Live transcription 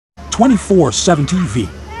24/7 TV.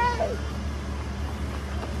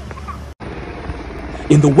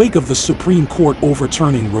 In the wake of the Supreme Court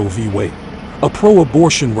overturning Roe v. Wade, a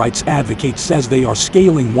pro-abortion rights advocate says they are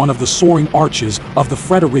scaling one of the soaring arches of the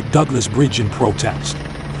Frederick Douglass Bridge in protest.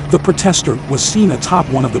 The protester was seen atop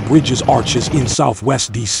one of the bridge's arches in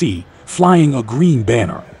Southwest D.C., flying a green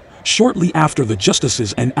banner, shortly after the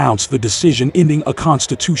justices announced the decision ending a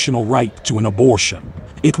constitutional right to an abortion.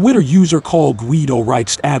 A Twitter user called Guido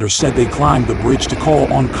Writes Adder said they climbed the bridge to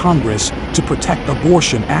call on Congress to protect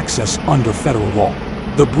abortion access under federal law.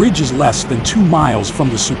 The bridge is less than 2 miles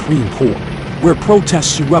from the Supreme Court, where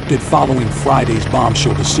protests erupted following Friday's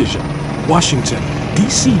bombshell decision. Washington,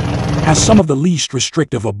 D.C. has some of the least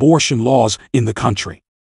restrictive abortion laws in the country.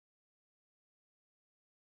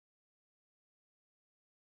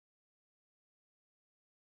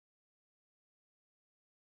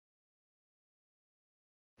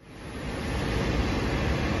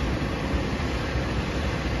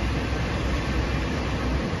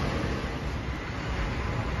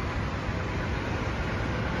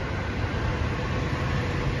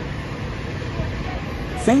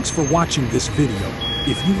 Thanks for watching this video.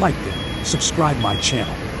 If you liked it, subscribe my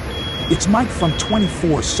channel. It's Mike from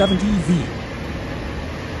 24/7 TV.